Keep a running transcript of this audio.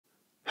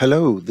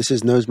Hello, this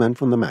is Noseman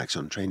from the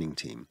Maxon training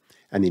team,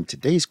 and in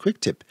today's quick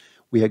tip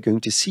we are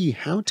going to see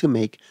how to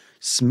make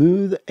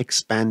smooth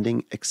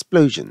expanding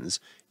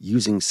explosions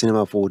using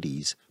Cinema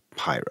 4D's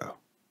Pyro.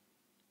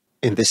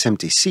 In this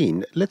empty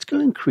scene, let's go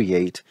and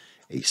create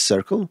a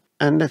circle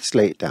and let's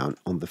lay it down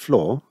on the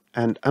floor,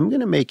 and I'm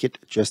going to make it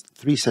just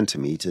 3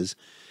 centimeters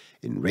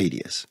in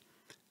radius.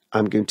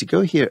 I'm going to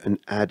go here and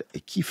add a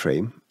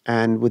keyframe,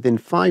 and within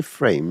 5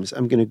 frames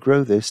I'm going to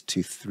grow this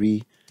to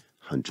 300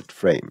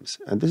 frames,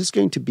 and this is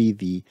going to be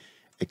the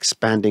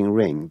expanding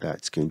ring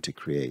that's going to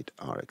create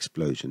our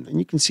explosion, and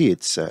you can see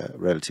it's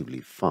relatively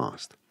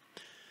fast.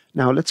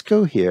 Now let's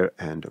go here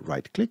and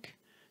right click,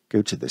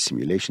 go to the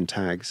simulation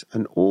tags,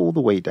 and all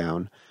the way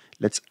down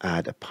let's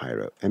add a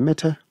pyro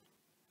emitter,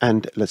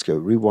 and let's go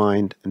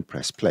rewind and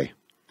press play.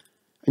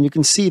 And you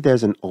can see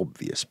there's an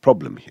obvious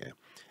problem here,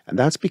 and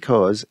that's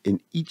because in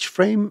each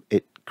frame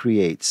it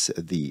creates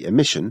the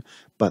emission,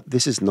 but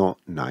this is not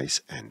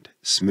nice and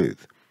smooth.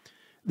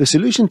 The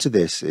solution to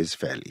this is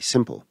fairly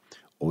simple.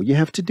 All you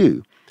have to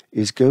do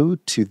is go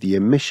to the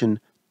emission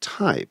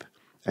type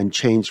and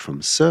change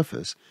from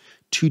surface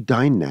to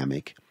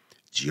dynamic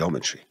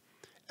geometry.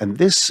 And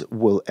this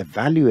will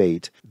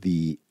evaluate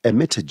the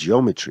emitter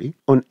geometry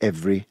on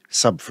every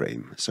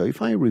subframe. So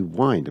if I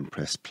rewind and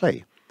press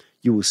play,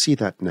 you will see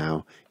that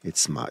now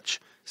it's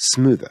much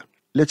smoother.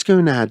 Let's go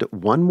and add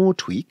one more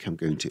tweak. I'm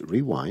going to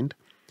rewind,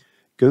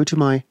 go to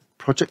my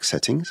project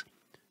settings,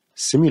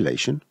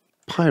 simulation,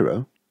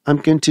 Pyro. I'm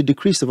going to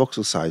decrease the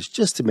voxel size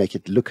just to make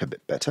it look a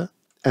bit better,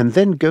 and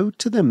then go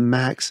to the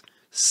max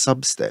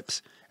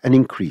substeps and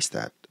increase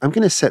that. I'm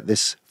going to set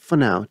this for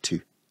now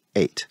to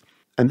 8,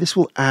 and this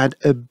will add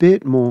a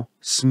bit more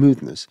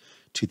smoothness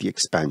to the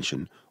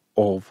expansion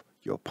of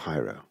your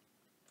pyro.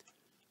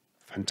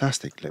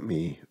 Fantastic. Let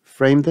me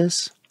frame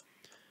this.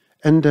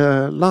 And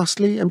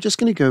lastly, I'm just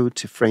going to go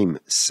to frame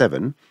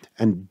 7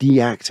 and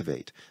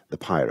deactivate the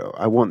pyro.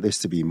 I want this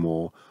to be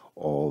more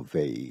of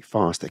a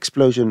fast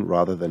explosion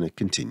rather than a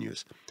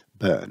continuous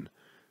burn.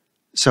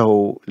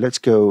 So let's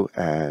go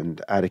and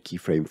add a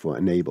keyframe for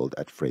enabled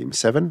at frame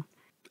 7.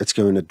 Let's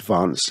go and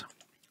advance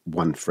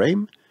 1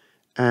 frame,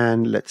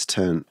 and let's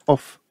turn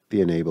off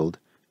the enabled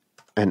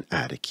and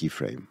add a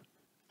keyframe.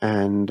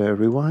 And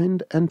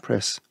rewind and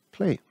press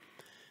play.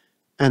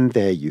 And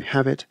there you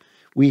have it.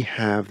 We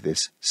have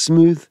this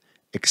smooth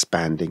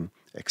expanding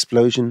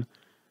explosion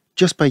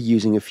just by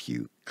using a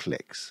few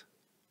clicks.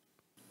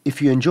 If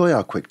you enjoy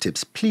our quick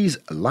tips, please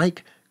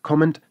like,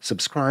 comment,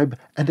 subscribe,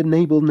 and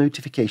enable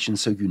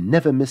notifications so you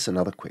never miss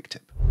another quick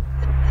tip.